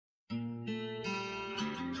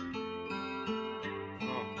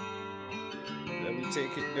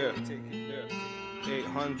Take it there.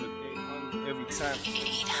 800 every time.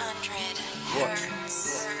 800 What?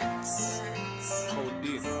 Hertz. Hold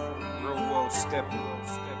deep. Real world stepping.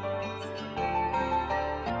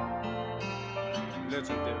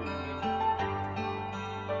 Legendary.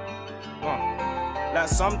 Like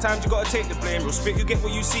sometimes you gotta take the blame. Respect, you get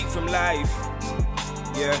what you seek from life.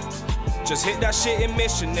 Yeah. Just hit that shit in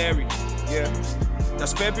missionary. Yeah.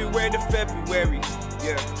 That's February to February.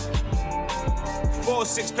 Yeah.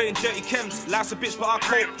 4-6 playing dirty chems. Life's a bitch, but I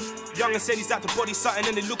cope. Young and said he's out to body something,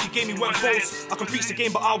 and the look he gave me went false. I can preach the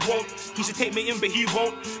game, but I won't. He should take me in, but he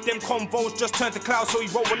won't. Them convos just turned to clouds, so he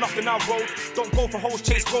rolled with nothing I rolled. Don't go for hoes,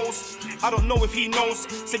 chase goals. I don't know if he knows.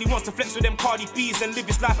 Said he wants to flex with them Cardi B's and live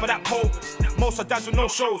his life by that pole. Most are dads with no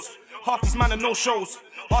shows. Half these man are no shows.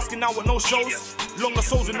 Asking now what no shows. Longer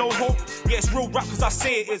souls with no hope. Yeah, it's real rap cause I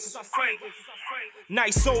say it is. Now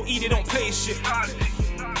he's so E, they don't play his shit.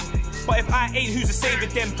 But if I ain't, who's to save it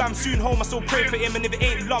then? Bam, soon home, I still pray for him. And if it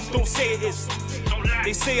ain't love, don't say it is.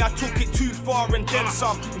 They say I took it too far and then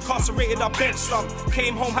some. Incarcerated, I bench some.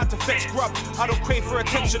 Came home, had to fetch grub. I don't crave for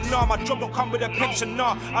attention, nah. My job don't come with a pension,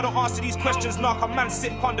 nah. I don't answer these questions, nah. Come man,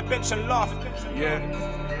 sit on the bench and laugh.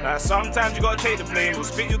 Yeah. Sometimes you gotta take the blame. We'll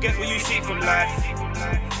spit, you get what you see from life.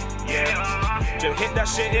 Yeah. Just hit that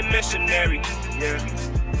shit in missionary. Yeah.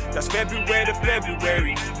 That's February to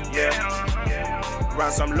February. Yeah.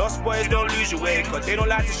 Round some lost boys, don't lose your way, cause they don't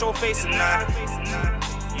like to show face and lie.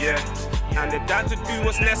 Yeah. And they're down to do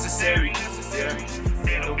what's necessary. Yeah.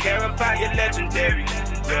 They don't care about your legendary.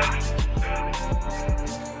 Yeah.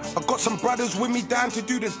 I got some brothers with me down to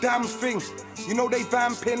do the damn thing. You know they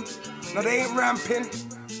vamping, no they ain't ramping.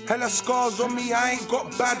 Hella scars on me, I ain't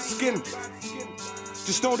got bad skin.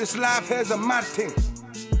 Just know this life here's a mad thing.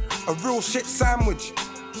 A real shit sandwich.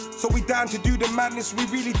 So we down to do the madness, we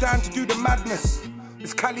really down to do the madness.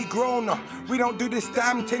 It's Cali grown up, we don't do this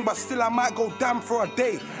damn thing, but still I might go damn for a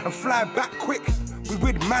day and fly back quick. We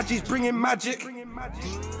with Maggies bringing magic.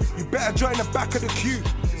 You better join the back of the queue,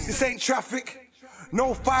 this ain't traffic.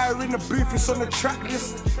 No fire in the booth, it's on the track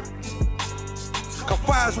list. Cause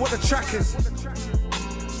fire's what the track is.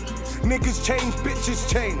 Niggas change,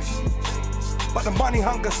 bitches change, but the money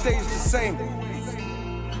hunger stays the same.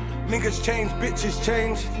 Niggas change, bitches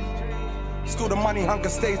change, still the money hunger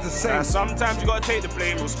stays the same. Sometimes you gotta take the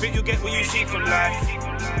blame. We'll spit, you get what you seek from life.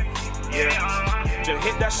 Yeah. Just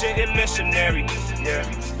hit that shit in missionary. Yeah.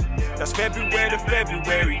 That's February to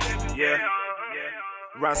February. Yeah.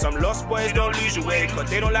 Round some lost boys, don't lose your way, cause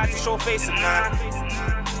they don't like to show face and lie.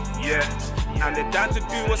 Yeah. And they're down to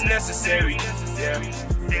do what's necessary. Yeah.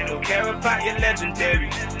 They don't care about your legendary.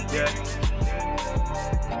 Yeah.